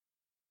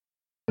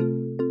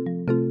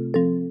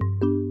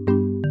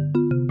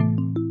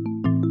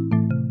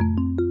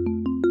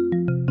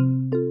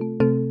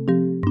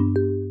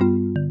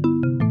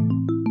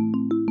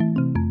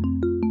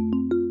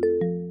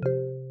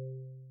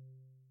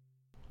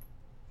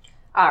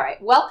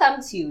Alright,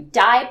 welcome to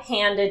Die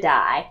Panda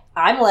Die.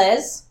 I'm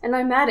Liz. And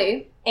I'm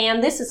Maddie.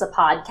 And this is a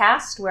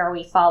podcast where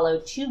we follow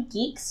two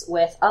geeks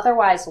with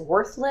otherwise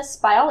worthless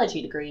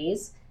biology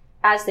degrees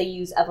as they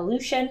use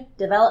evolution,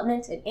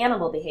 development, and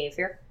animal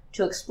behavior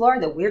to explore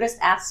the weirdest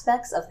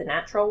aspects of the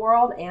natural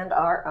world and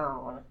our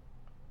own.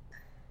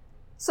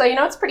 So,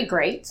 it's pretty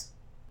great.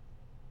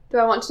 Do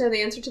I want to know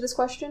the answer to this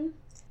question?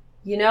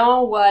 You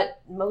know what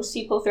most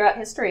people throughout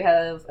history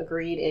have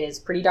agreed is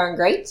pretty darn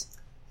great?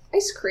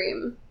 Ice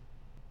cream.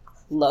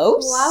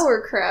 Close.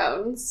 Flower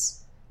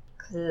crowns.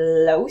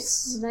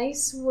 Close.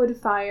 Nice wood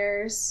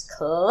fires.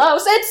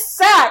 Close. It's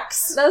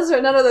sex!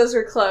 None of those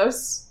are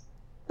close.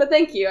 But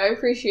thank you, I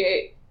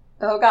appreciate.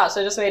 Oh gosh,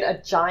 I just made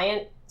a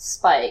giant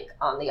spike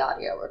on the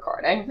audio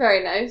recording.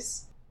 Very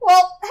nice.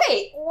 Well,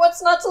 hey,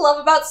 what's not to love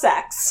about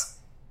sex?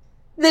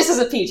 This is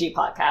a PG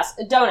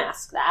podcast. Don't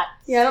ask that.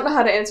 Yeah, I don't know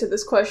how to answer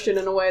this question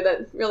in a way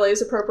that really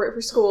is appropriate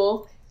for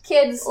school.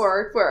 Kids.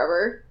 Or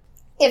wherever.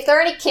 If there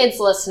are any kids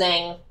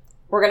listening,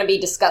 we're going to be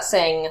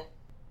discussing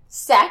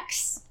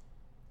sex.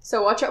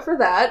 So watch out for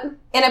that.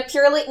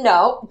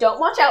 No,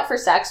 don't watch out for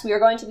sex. We are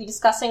going to be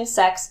discussing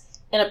sex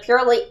in a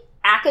purely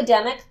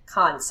academic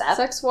concept.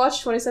 Sex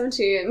Watch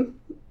 2017.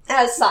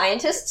 As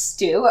scientists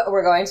do,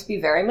 we're going to be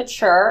very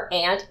mature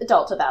and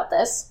adult about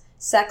this.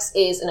 Sex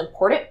is an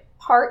important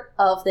part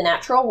of the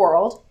natural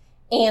world,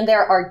 and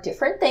there are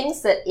different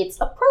things that it's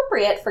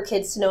appropriate for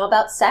kids to know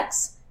about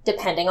sex,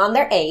 depending on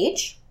their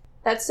age.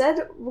 That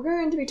said, we're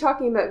going to be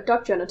talking about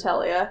duck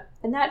genitalia,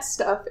 and that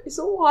stuff is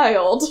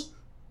wild.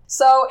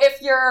 So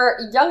if you're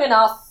young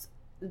enough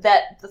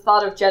that the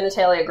thought of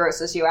genitalia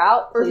grosses you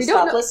out, please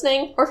stop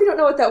listening. Or if you don't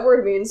know what that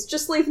word means,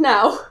 just leave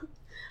now.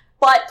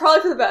 But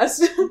probably for the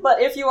best.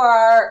 But if you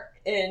are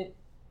an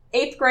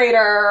 8th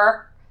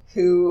grader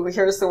who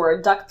hears the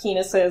word duck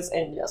penises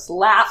and just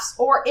laughs,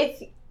 or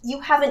if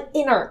you have an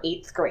inner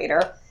 8th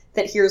grader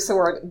that hears the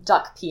word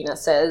duck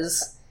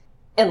penises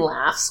and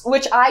laughs,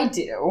 which I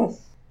do.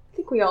 I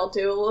think we all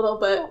do a little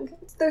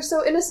bit. They're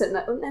so innocent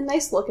and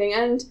nice looking,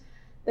 and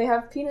they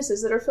have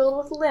penises that are filled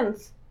with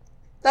lymph.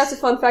 That's a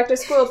fun fact I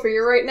spoiled for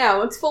you right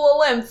now. It's full of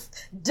lymph.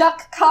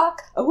 Duck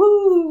cock.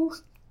 Woo!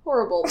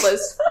 Horrible,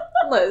 Liz.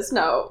 Liz,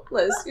 no.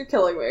 Liz, you're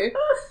killing me.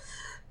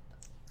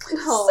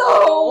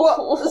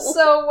 Oh.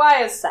 So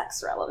why is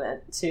sex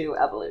relevant to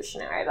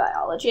evolutionary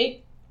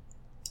biology?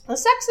 Well,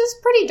 sex is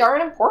pretty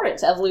darn important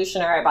to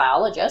evolutionary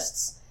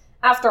biologists.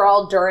 After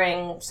all,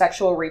 during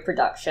sexual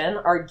reproduction,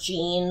 our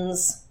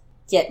genes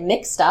get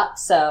mixed up,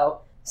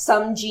 so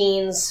some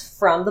genes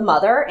from the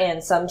mother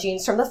and some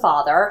genes from the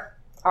father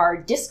are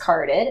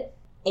discarded,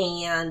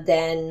 and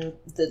then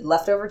the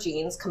leftover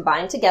genes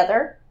combine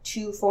together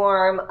to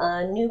form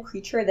a new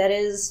creature that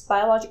is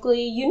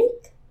biologically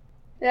unique.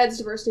 It adds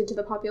diversity to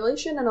the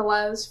population and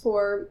allows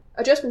for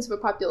adjustments of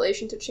a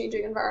population to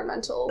changing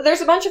environmental.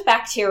 There's a bunch of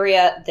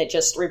bacteria that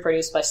just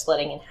reproduce by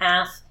splitting in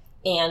half,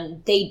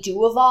 and they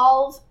do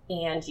evolve,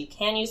 and you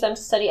can use them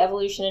to study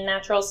evolution and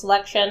natural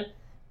selection.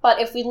 But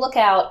if we look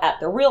out at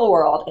the real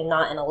world and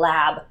not in a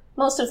lab,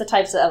 most of the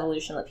types of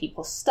evolution that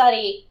people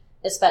study,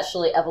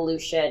 especially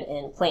evolution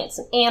in plants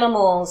and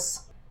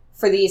animals,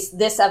 for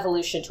this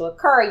evolution to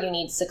occur, you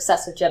need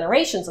successive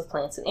generations of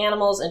plants and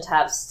animals, and to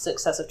have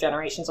successive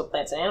generations of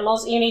plants and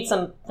animals, you need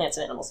some plants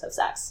and animals to have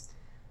sex.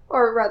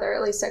 Or rather,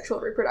 at least sexual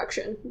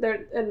reproduction.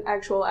 An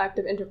actual act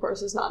of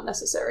intercourse is not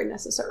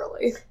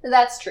necessarily.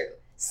 That's true.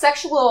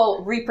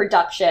 Sexual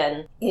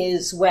reproduction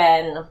is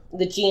when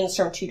the genes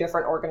from two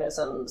different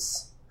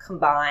organisms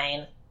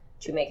combine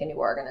to make a new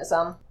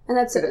organism. And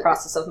that's through the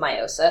process of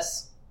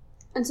meiosis.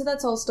 And so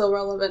that's all still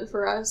relevant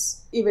for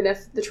us, even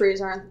if the trees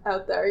aren't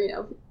out there,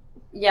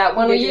 Yeah,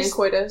 when we use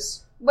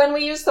coitus. When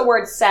we use the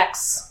word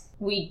sex,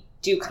 we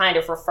do kind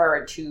of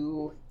refer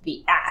to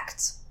the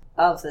act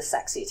of the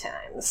sexy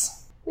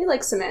times. We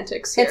like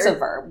semantics here. It's a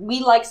verb. We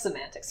like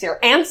semantics here.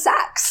 And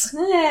sex.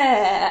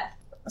 Yeah.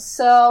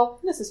 So,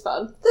 This is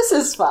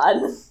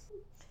fun.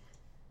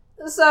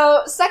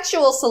 So,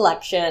 sexual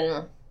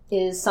selection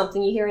is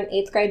something you hear in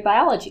 8th grade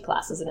biology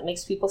classes, and it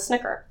makes people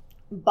snicker.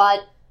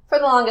 But for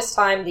the longest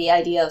time, the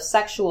idea of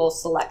sexual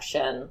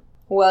selection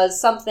was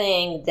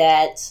something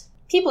that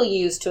people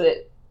used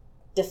to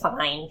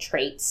define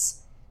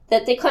traits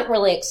that they couldn't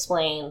really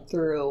explain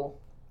through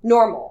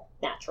normal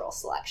natural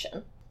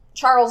selection.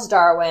 Charles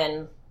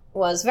Darwin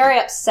was very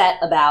upset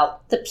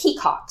about the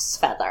peacock's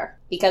feather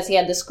because he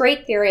had this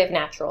great theory of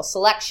natural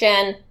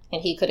selection,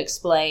 and he could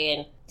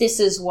explain this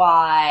is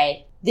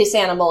why this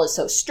animal is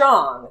so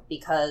strong,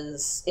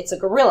 because it's a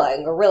gorilla,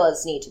 and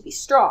gorillas need to be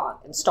strong,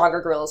 and stronger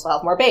gorillas will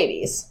have more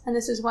babies. And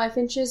this is why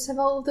finches have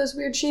all of those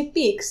weird shaped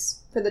beaks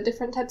for the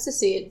different types of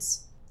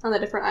seeds on the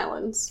different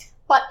islands.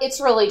 But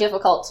it's really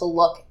difficult to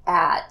look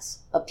at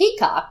a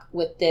peacock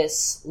with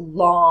this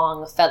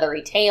long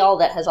feathery tail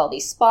that has all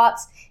these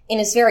spots, and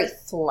is very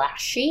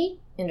flashy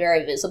and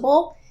very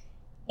visible.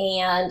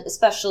 And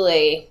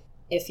especially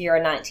if you're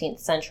a 19th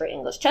century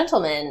English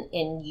gentleman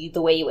and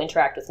the way you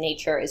interact with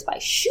nature is by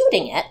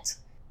shooting it,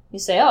 you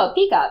say, oh, a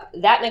peacock,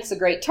 that makes a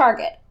great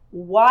target.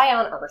 why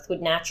on earth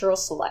would natural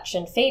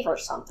selection favor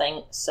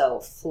something so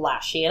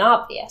flashy and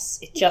obvious?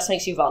 It just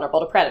makes you vulnerable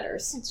to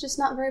predators. It's just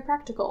not very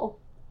practical.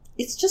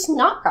 It's just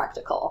not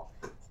practical,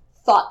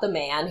 thought the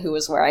man who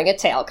was wearing a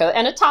tailcoat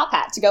and a top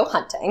hat to go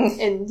hunting.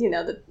 In,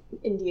 the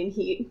Indian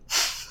heat.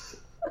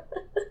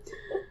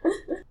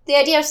 The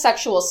idea of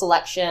sexual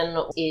selection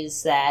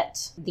is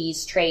that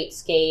these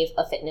traits gave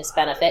a fitness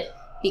benefit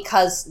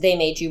because they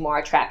made you more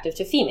attractive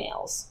to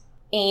females.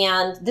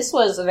 And this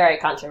was a very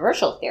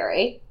controversial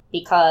theory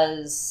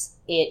because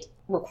it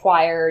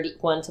required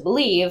one to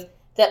believe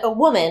that a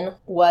woman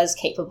was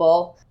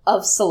capable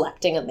of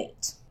selecting a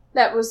mate.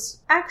 That was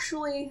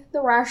actually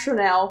the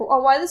rationale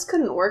for why this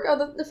couldn't work.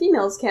 Oh, the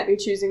females can't be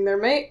choosing their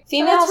mate.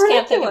 Females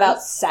can't think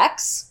about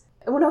sex.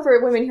 Whenever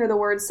women hear the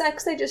word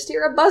sex, they just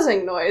hear a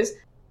buzzing noise.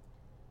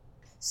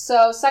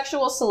 So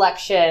sexual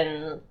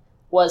selection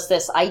was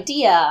this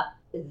idea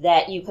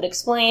that you could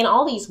explain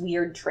all these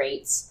weird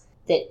traits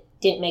that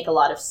didn't make a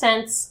lot of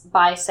sense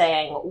by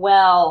saying,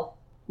 well,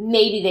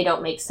 maybe they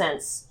don't make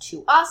sense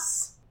to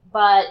us,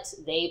 but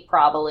they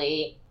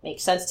probably make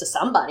sense to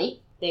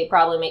somebody. They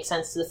probably make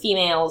sense to the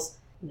females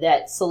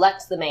that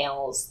select the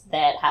males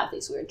that have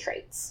these weird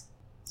traits.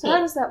 So how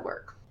does that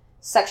work?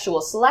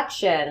 Sexual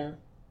selection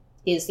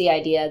is the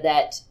idea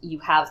that you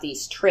have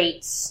these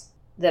traits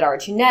that are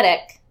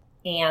genetic,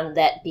 and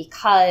that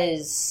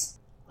because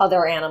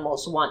other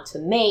animals want to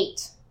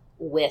mate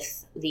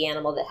with the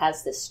animal that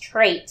has this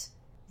trait,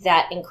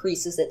 that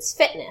increases its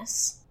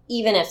fitness,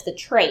 even if the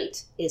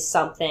trait is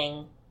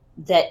something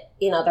that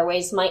in other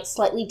ways might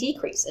slightly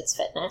decrease its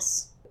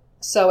fitness.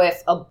 So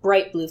if a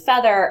bright blue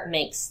feather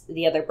makes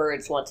the other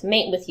birds want to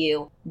mate with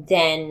you,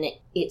 then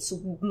it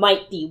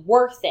might be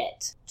worth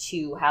it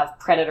to have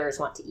predators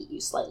want to eat you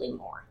slightly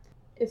more.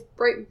 If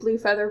bright blue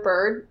feather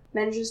bird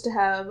manages to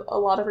have a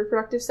lot of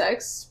reproductive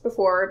sex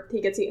before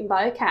he gets eaten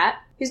by a cat,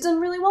 he's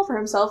done really well for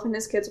himself and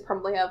his kids will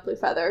probably have blue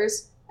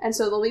feathers. And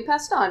so they'll be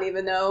passed on,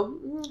 even though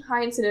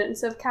high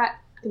incidence of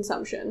cat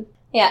consumption.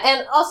 Yeah,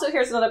 and also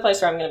here's another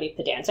place where I'm going to be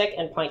pedantic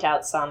and point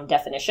out some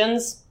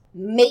definitions.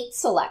 Mate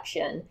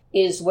selection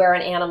is where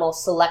an animal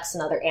selects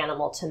another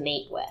animal to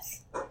mate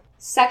with.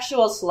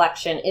 Sexual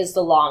selection is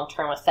the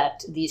long-term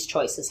effect these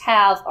choices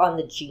have on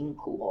the gene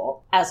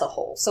pool as a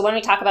whole. So when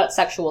we talk about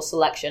sexual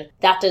selection,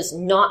 that does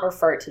not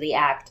refer to the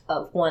act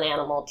of one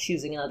animal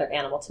choosing another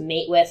animal to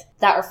mate with.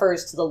 That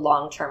refers to the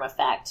long-term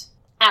effect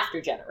after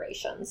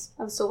generations.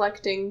 Of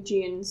selecting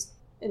genes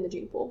in the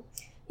gene pool.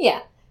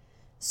 Yeah.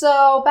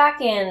 So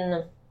back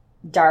in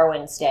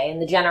Darwin's day, in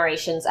the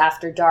generations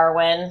after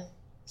Darwin,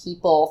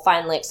 people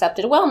finally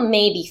accepted, well,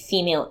 maybe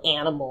female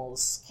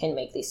animals can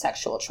make these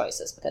sexual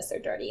choices because they're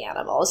dirty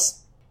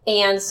animals.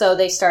 And so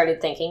they started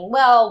thinking,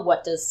 well,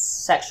 what does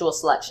sexual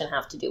selection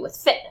have to do with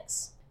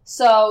fitness?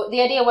 So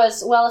the idea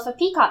was, well, if a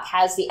peacock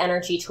has the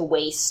energy to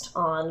waste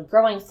on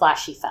growing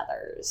flashy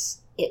feathers,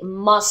 it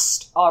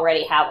must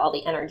already have all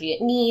the energy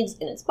it needs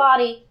in its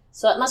body,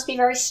 so it must be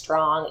very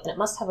strong, and it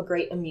must have a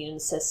great immune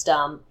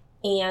system.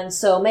 And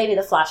so maybe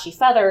the flashy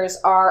feathers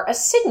are a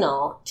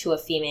signal to a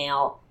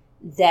female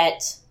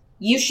that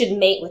you should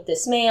mate with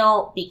this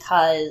male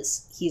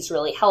because he's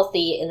really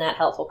healthy and that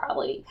health will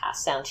probably be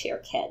passed down to your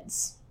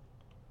kids.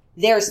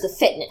 There's the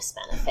fitness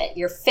benefit.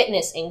 Your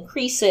fitness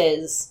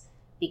increases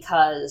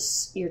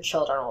because your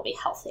children will be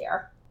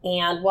healthier.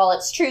 And while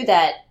it's true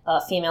that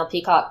a female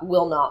peacock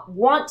will not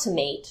want to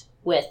mate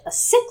with a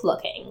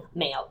sick-looking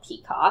male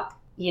peacock,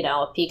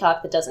 a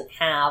peacock that doesn't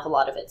have a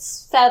lot of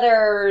its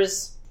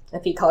feathers, a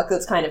peacock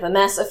that's kind of a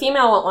mess, a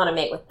female won't want to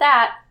mate with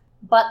that,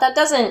 but that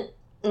doesn't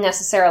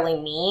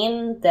necessarily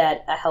mean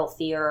that a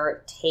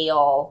healthier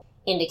tail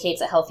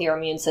indicates a healthier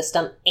immune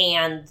system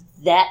and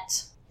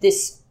that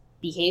this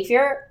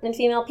behavior in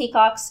female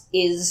peacocks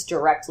is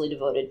directly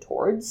devoted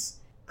towards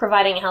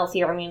providing a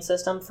healthier immune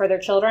system for their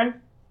children.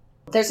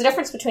 There's a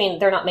difference between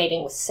they're not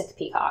mating with sick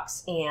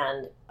peacocks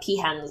and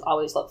peahens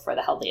always look for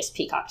the healthiest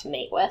peacock to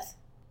mate with.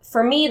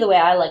 For me, the way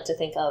I like to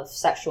think of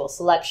sexual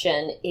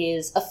selection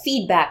is a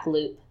feedback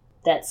loop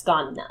that's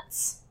gone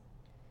nuts.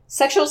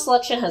 Sexual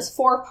selection has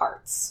 4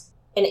 parts.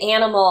 An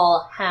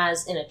animal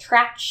has an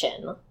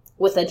attraction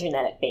with a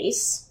genetic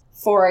base.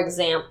 For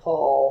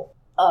example,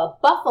 a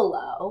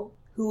buffalo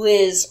who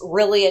is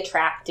really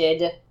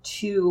attracted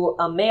to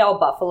a male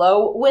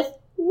buffalo with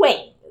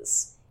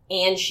wings.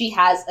 And she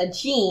has a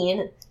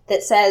gene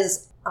that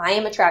says, I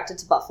am attracted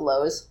to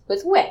buffaloes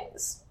with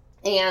wings.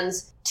 And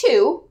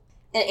 2,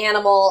 an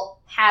animal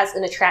has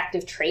an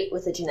attractive trait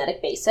with a genetic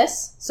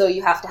basis. So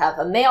you have to have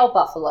a male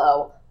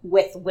buffalo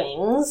with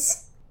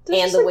wings.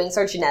 And the wings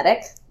are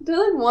genetic. Did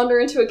I wander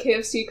into a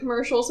KFC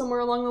commercial somewhere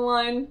along the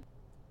line?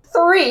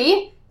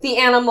 3, the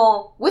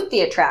animal with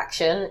the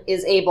attraction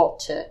is able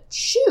to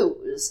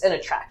choose an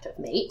attractive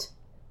mate.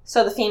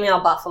 So the female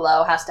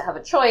buffalo has to have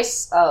a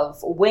choice of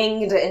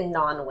winged and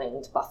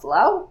non-winged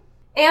buffalo.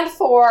 And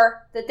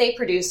 4, that they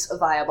produce a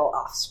viable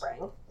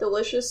offspring.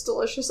 Delicious,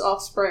 delicious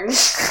offspring.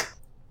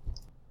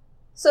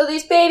 So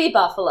these baby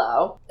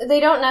buffalo, they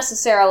don't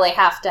necessarily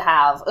have to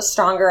have a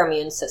stronger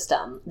immune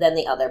system than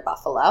the other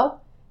buffalo.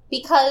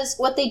 Because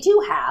what they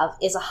do have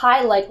is a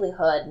high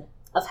likelihood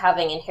of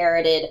having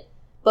inherited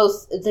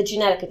both the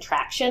genetic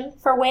attraction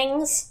for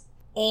wings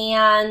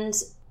and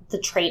the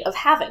trait of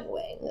having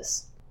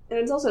wings. And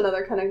it's also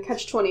another kind of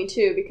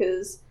catch-22,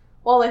 because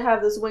while they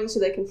have those wings so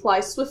they can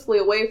fly swiftly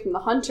away from the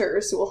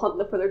hunters who will hunt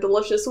them for their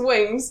delicious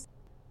wings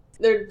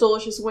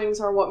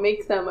are what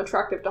make them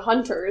attractive to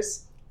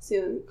hunters.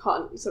 So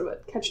sort of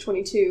a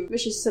catch-22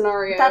 vicious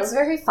scenario. That's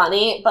very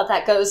funny, but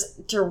that goes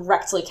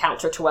directly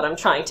counter to what I'm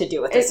trying to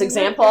do with this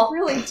example. It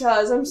really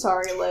does. I'm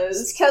sorry,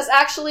 Liz. Because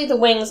actually the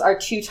wings are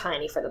too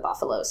tiny for the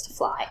buffaloes to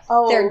fly.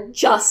 Oh. They're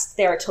just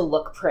there to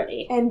look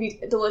pretty. And be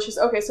delicious.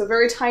 Okay, so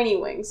very tiny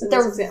wings in They're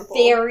this example.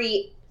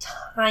 very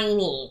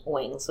tiny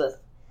wings with...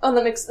 Oh,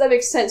 that makes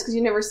sense, because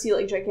you never see,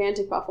 like,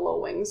 gigantic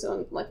buffalo wings.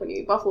 And, like, when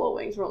you eat buffalo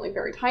wings, they're only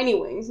very tiny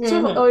wings. And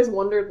so I've always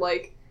wondered,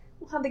 like,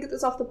 well, how'd they get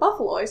this off the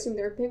buffalo? I assume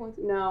they're big ones.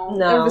 No.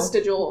 They're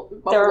vestigial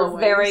buffalo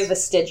wings. They're very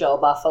vestigial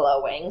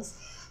buffalo wings.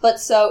 But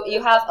so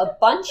you have a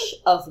bunch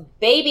of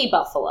baby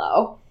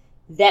buffalo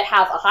that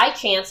have a high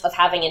chance of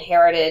having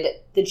inherited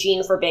the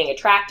gene for being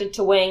attracted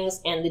to wings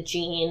and the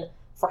gene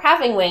for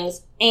having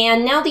wings.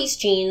 And now these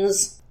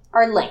genes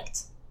are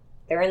linked.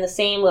 They're in the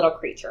same little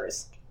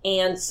creatures.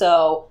 And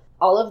so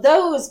all of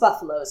those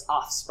buffaloes'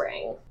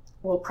 offspring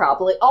will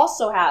probably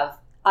also have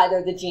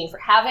either the gene for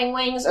having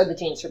wings or the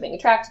genes for being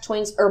attracted to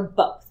wings or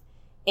both.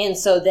 And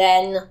so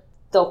then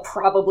they'll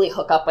probably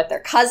hook up with their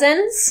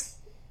cousins.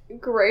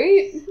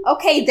 Great.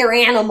 Okay, they're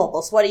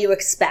animals. What do you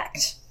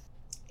expect?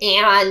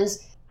 And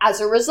as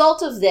a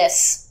result of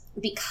this,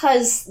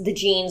 because the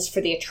genes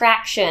for the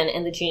attraction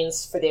and the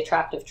genes for the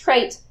attractive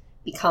trait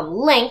become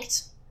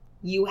linked,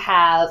 you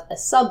have a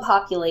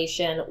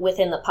subpopulation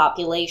within the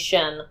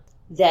population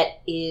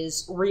that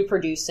is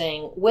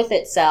reproducing with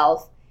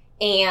itself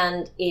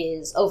and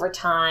is, over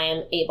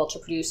time, able to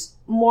produce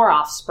more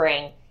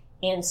offspring.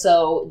 And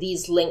so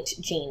these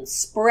linked genes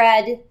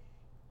spread,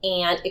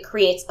 and it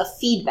creates a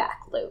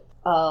feedback loop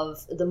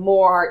of the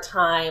more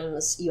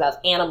times you have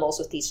animals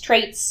with these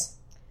traits,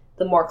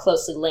 the more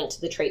closely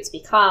linked the traits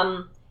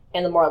become,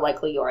 and the more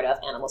likely you are to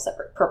have animals that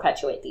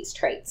perpetuate these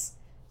traits.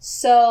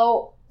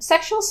 So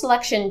sexual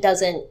selection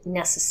doesn't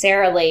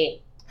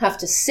necessarily have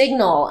to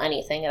signal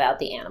anything about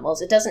the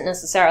animals. It doesn't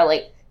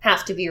necessarily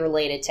have to be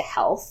related to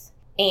health.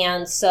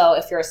 And so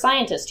if you're a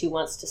scientist who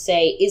wants to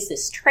say, is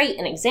this trait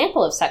an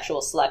example of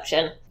sexual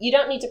selection? You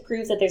don't need to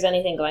prove that there's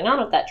anything going on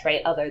with that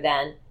trait other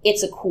than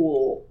it's a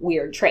cool,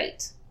 weird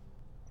trait.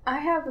 I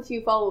have a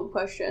few follow-up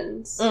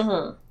questions.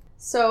 Mm-hmm.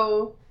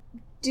 So,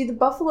 do the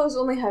buffaloes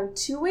only have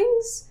 2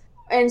 wings?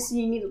 And so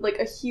you need, like,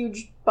 a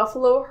huge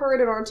buffalo herd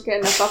in order to get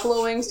enough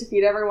buffalo wings to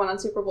feed everyone on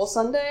Super Bowl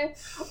Sunday?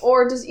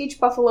 Or does each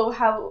buffalo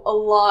have a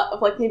lot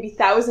of, like, maybe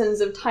thousands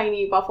of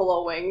tiny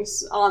buffalo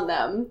wings on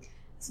them?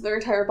 So their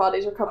entire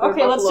bodies are covered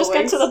in buffalo wings. Okay, let's just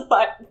get to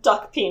the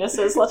duck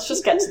penises. Let's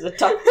just get to the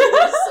duck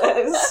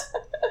penises.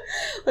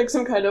 Like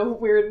some kind of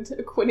weird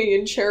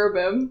Aquinian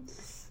cherubim.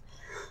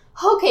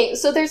 Okay,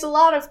 so there's a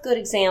lot of good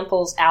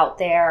examples out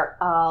there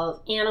of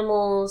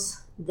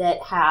animals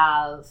that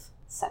have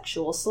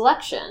sexual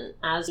selection,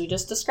 as we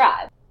just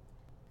described.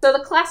 So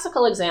the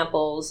classical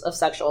examples of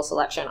sexual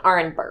selection are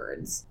in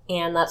birds,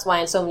 and that's why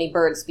in so many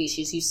bird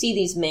species you see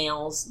these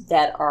males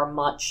that are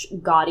much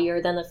gaudier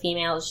than the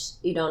females.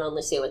 You don't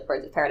only see it with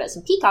birds of paradise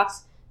and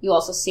peacocks, you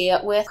also see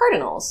it with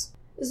cardinals.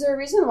 Is there a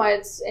reason why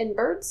it's in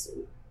birds?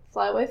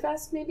 Fly away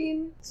fast,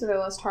 maybe? So they're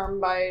less harmed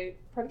by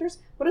predators?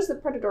 What is the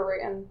predator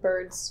rate in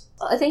birds?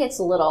 I think it's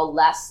a little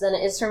less than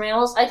it is for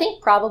mammals. I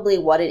think probably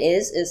what it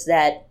is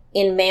that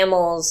in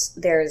mammals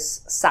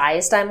there's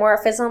size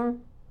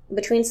dimorphism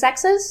between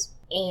sexes.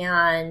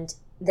 And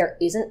there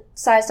isn't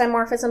size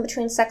dimorphism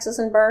between sexes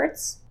in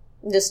birds,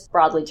 just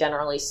broadly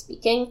generally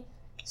speaking,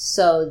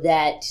 so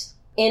that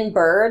in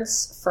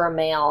birds, for a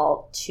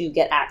male to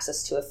get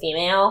access to a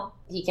female,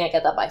 he can't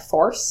get that by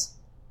force,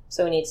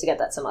 so he needs to get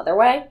that some other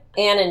way.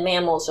 And in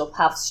mammals, you'll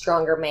have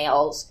stronger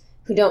males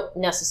who don't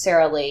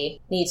necessarily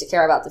need to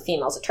care about the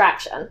female's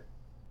attraction.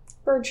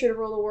 Birds should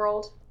rule the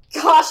world.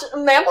 Gosh,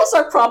 mammals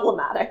are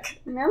problematic.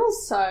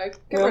 Mammals suck.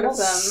 Get rid of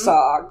them.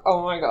 Suck.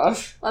 Oh my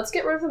gosh. Let's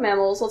get rid of the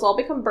mammals. Let's all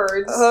become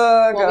birds.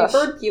 We'll be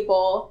bird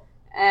people,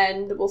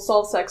 and we'll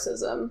solve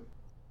sexism.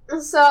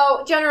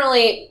 So,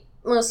 generally,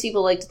 most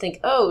people like to think,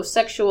 oh,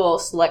 sexual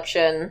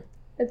selection.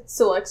 It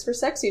selects for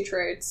sexy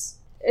traits.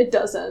 It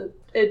doesn't.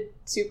 It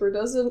super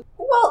doesn't.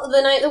 Well,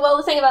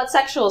 the thing about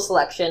sexual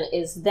selection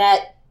is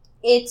that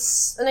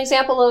it's an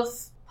example of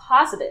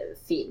positive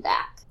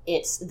feedback.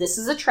 This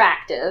is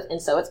attractive,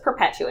 and so it's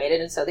perpetuated,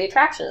 and so the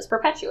attraction is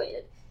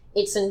perpetuated.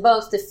 It's in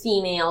both the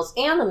female's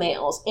and the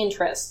male's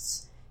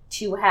interests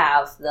to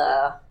have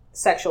the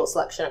sexual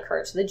selection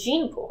occur to the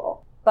gene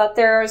pool. But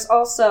there's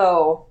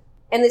also,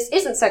 and this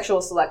isn't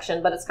sexual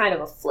selection, but it's kind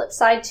of a flip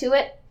side to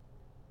it,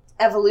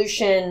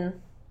 evolution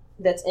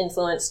that's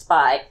influenced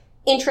by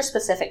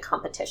interspecific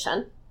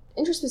competition.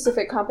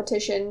 Interspecific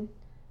competition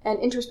and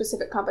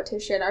interspecific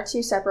competition are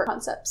 2 separate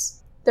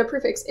concepts. The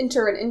prefix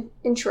inter and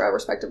intra,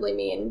 respectively,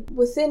 mean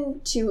within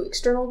two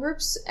external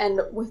groups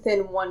and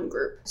within one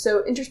group.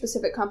 So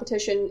interspecific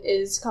competition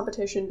is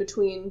competition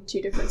between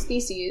two different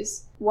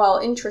species,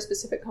 while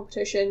intraspecific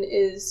competition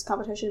is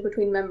competition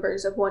between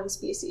members of one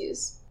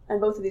species. And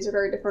both of these are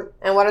very different.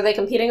 And what are they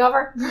competing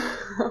over?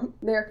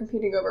 They are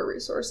competing over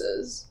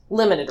resources.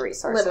 Limited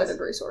resources. Limited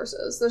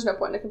resources. There's no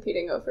point in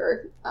competing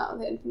over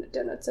the Infinite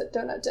Donuts at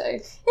Donut Day.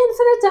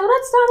 Infinite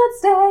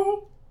Donuts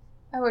Day!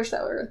 I wish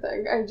that were a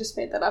thing. I just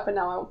made that up, and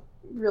now I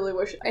really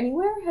wish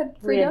anywhere had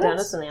free We had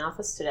donuts. donuts in the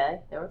office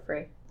today. They were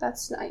free.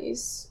 That's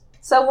nice.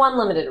 So one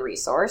limited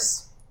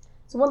resource.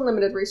 So one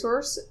limited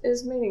resource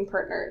is mating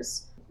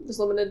partners. There's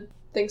limited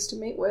things to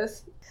mate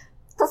with.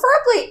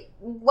 Preferably,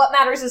 what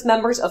matters is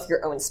members of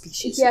your own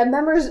species. Yeah,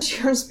 members of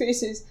your own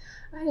species.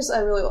 I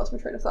really lost my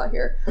train of thought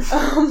here.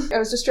 I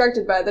was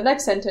distracted by the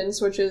next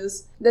sentence, which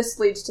is, this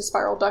leads to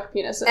spiral duck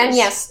penises. And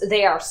yes,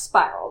 they are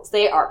spirals.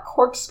 They are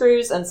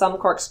corkscrews, and some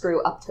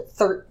corkscrew up to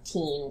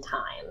 13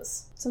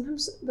 times.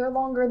 Sometimes they're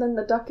longer than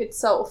the duck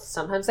itself.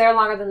 Sometimes they are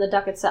longer than the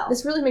duck itself.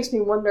 This really makes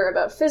me wonder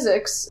about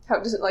physics. How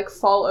does it,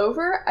 fall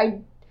over?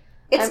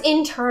 It's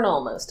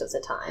internal most of the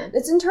time.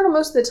 It's internal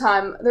most of the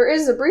time. There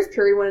is a brief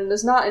period when it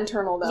is not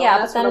internal, though.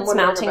 Yeah, but then it's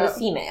mounting the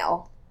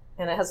female.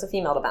 And it has the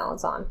female to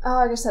balance on. Oh,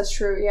 I guess that's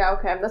true. Yeah,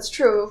 okay. That's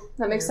true.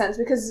 That makes sense.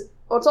 Because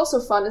what's also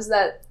fun is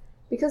that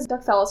because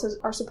duck phalluses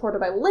are supported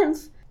by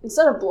lymph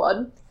instead of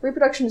blood,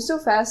 reproduction is so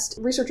fast,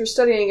 researchers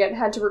studying it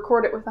had to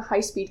record it with a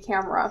high-speed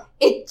camera.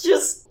 It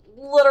just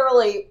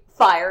literally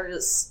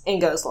fires and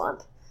goes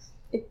limp.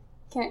 It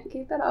can't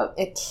keep it up.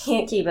 It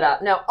can't keep it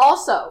up. No,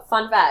 also,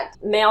 fun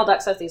fact, male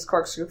ducks have these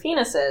corkscrew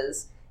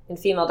penises, and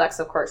female ducks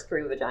have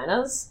corkscrew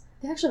vaginas.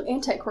 They actually have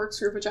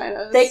anti-corkscrew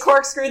vaginas. They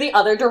corkscrew the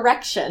other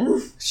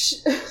direction.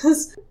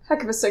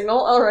 Heck of a signal,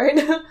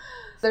 alright.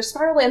 They're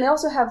spirally, and they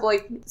also have,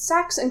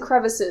 sacs and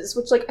crevices,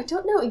 which, I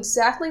don't know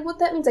exactly what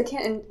that means. I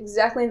can't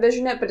exactly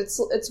envision it, but it's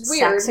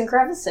weird. Sacs and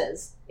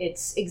crevices.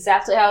 It's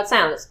exactly how it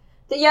sounds.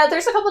 Yeah,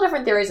 there's a couple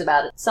different theories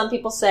about it. Some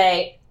people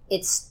say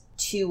it's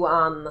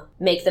to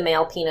make the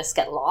male penis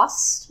get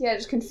lost. Yeah,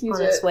 just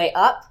confuse on it. its way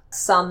up.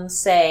 Some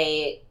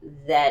say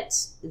that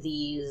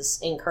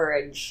these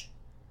encourage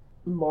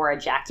more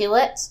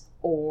ejaculate,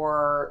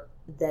 or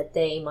that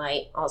they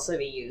might also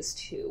be used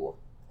to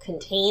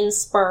contain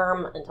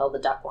sperm until the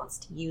duck wants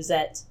to use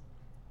it.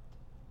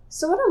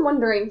 So what I'm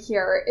wondering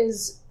here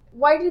is,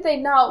 why do they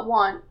not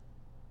want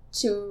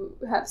to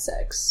have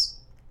sex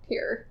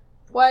here?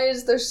 Why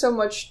is there so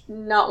much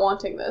not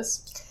wanting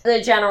this?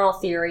 The general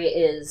theory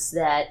is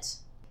that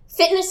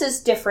fitness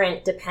is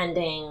different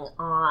depending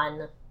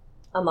on,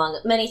 among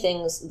many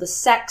things, the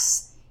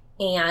sex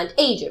and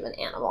age of an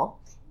animal.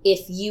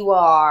 If you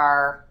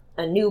are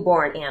a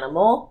newborn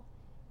animal,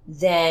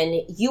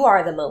 then you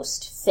are the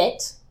most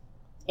fit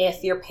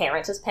if your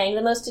parent is paying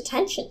the most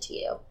attention to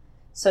you.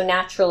 So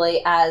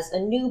naturally, as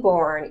a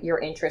newborn, your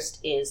interest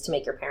is to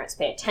make your parents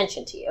pay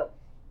attention to you.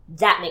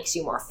 That makes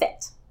you more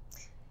fit.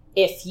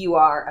 If you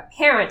are a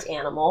parent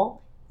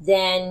animal,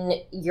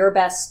 then your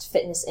best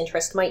fitness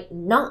interest might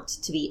not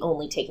to be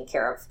only taking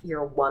care of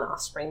your one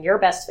offspring. Your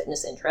best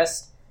fitness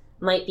interest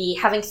might be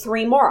having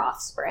 3 more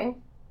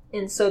offspring.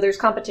 And so there's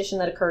competition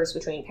that occurs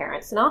between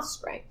parents and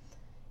offspring.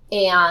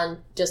 And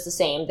just the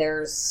same,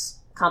 there's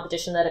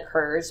competition that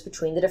occurs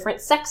between the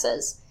different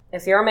sexes.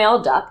 If you're a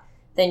male duck,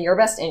 then your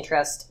best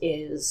interest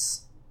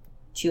is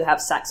to have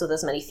sex with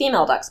as many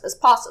female ducks as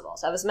possible,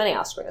 to have as many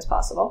offspring as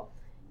possible.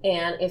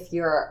 And if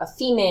you're a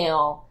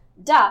female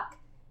duck,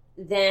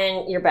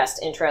 then your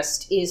best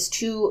interest is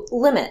to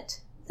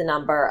limit the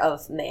number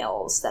of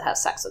males that have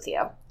sex with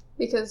you.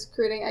 Because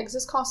creating eggs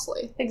is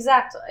costly.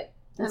 Exactly.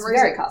 It's And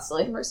very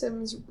costly.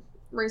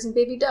 Raising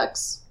baby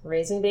ducks.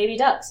 Raising baby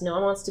ducks. No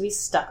one wants to be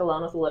stuck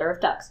alone with a litter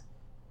of ducks.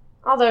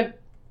 Although,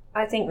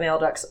 I think male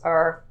ducks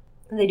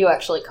they do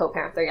actually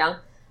co-parent their young.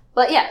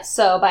 But yeah,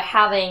 so by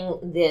having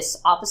this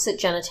opposite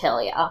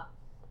genitalia,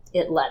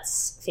 it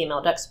lets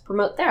female ducks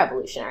promote their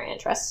evolutionary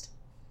interest.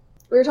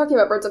 We were talking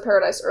about birds of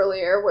paradise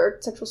earlier, where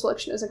sexual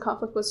selection is in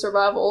conflict with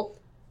survival.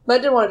 But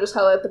I did want to just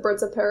highlight the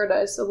birds of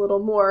paradise a little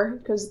more,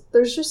 because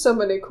there's just so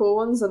many cool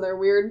ones, and they're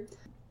weird.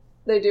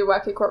 They do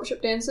wacky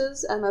courtship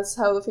dances, and that's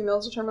how the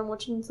females determine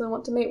which ones they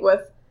want to mate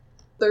with.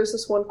 There's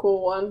this one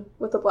cool one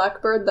with a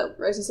blackbird that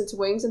raises its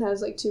wings and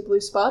has 2 blue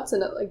spots,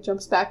 and it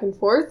jumps back and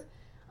forth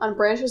on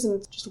branches, and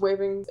it's just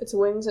waving its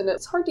wings, and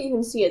it's hard to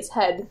even see its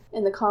head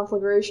in the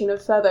conflagration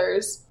of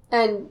feathers.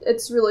 And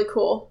it's really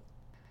cool.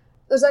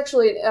 There's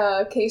actually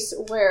a case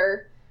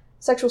where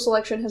sexual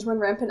selection has run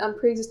rampant on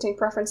pre-existing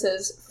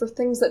preferences for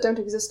things that don't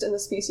exist in the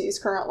species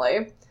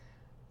currently.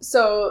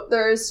 So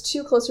there's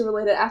 2 closely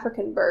related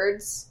African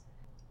birds,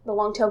 the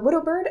long-tailed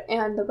widowbird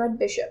and the red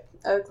bishop,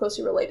 a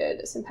closely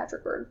related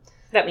sympatric bird.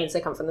 That means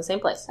they come from the same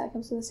place. That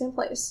comes from the same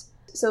place.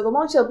 So the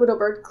long-tailed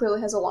widowbird clearly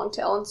has a long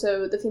tail, and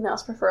so the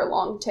females prefer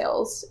long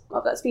tails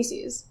of that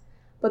species.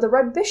 But the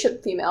red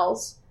bishop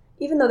females,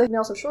 even though the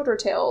males have shorter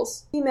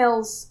tails,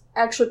 females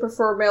actually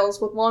prefer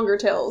males with longer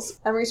tails.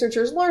 And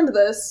researchers learned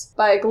this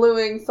by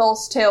gluing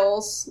false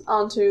tails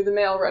onto the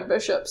male red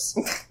bishops.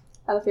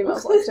 and the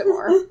females liked it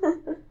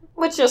more.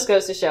 Which just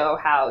goes to show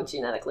how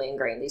genetically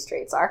ingrained these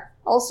traits are.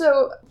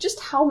 Also, just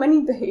how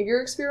many behavior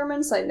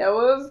experiments I know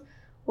of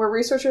where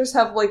researchers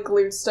have, like,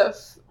 glued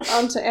stuff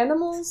onto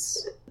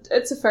animals.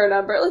 It's a fair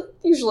number, like,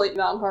 usually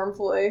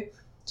non-harmfully,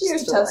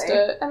 just to test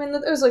it. I mean,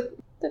 it was like,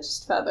 they're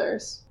just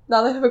feathers.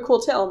 Now they have a cool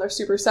tail and they're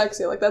super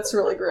sexy, like, that's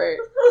really great.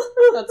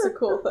 That's a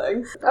cool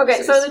thing.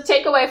 Okay, so the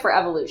takeaway for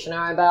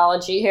evolutionary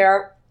biology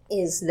here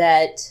is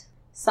that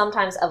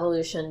sometimes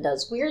evolution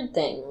does weird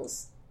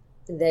things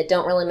that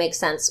don't really make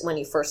sense when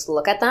you first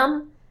look at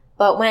them.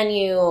 But when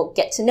you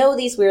get to know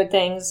these weird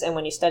things and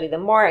when you study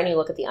them more and you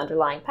look at the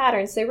underlying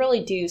patterns, they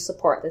really do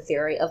support the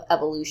theory of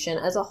evolution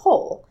as a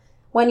whole.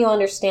 When you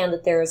understand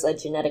that there's a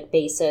genetic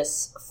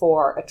basis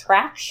for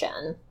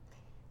attraction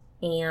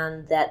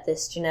and that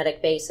this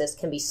genetic basis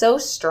can be so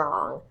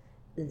strong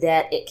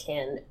that it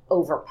can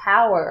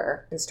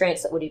overpower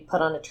constraints that would be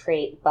put on a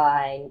trait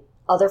by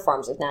other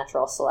forms of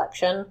natural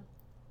selection,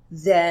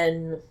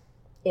 then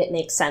it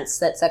makes sense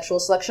that sexual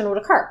selection would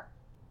occur.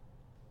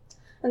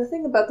 And the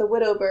thing about the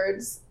widow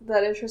birds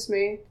that interests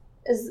me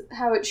is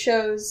how it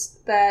shows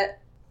that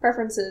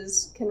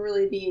preferences can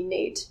really be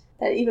innate.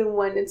 That even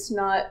when it's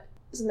not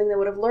something they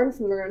would have learned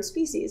from their own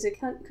species, it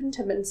couldn't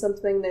have been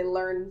something they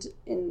learned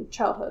in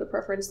childhood, a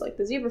preference like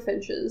the zebra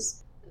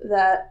finches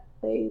that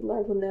they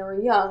learned when they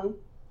were young.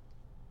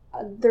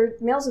 Their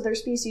males of their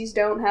species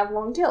don't have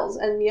long tails,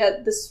 and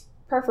yet this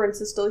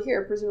preference is still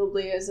here,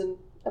 presumably as an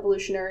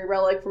evolutionary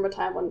relic from a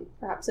time when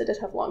perhaps they did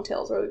have long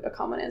tails or a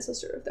common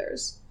ancestor of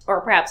theirs.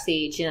 Or perhaps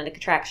the genetic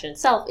attraction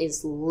itself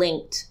is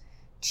linked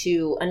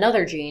to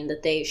another gene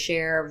that they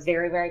share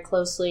very, very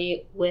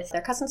closely with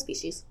their cousin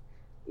species.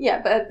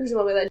 Yeah, but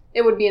presumably that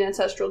it would be an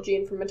ancestral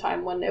gene from a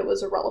time when it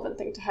was a relevant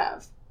thing to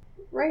have,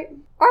 right?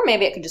 Or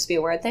maybe it could just be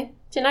a weird thing.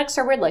 Genetics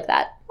are weird like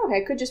that. Okay,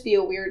 it could just be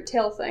a weird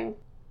tail thing.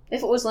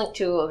 If it was linked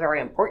to a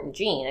very important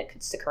gene, it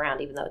could stick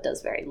around even though it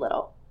does very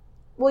little.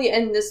 Well, yeah,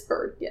 in this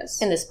bird,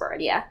 yes. In this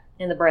bird, yeah.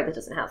 In the bird that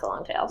doesn't have the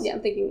long tails. Yeah,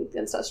 I'm thinking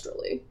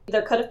ancestrally.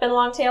 There could have been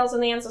long tails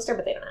in the ancestor,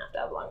 but they don't have to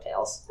have long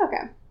tails.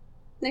 Okay.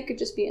 They could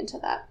just be into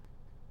that.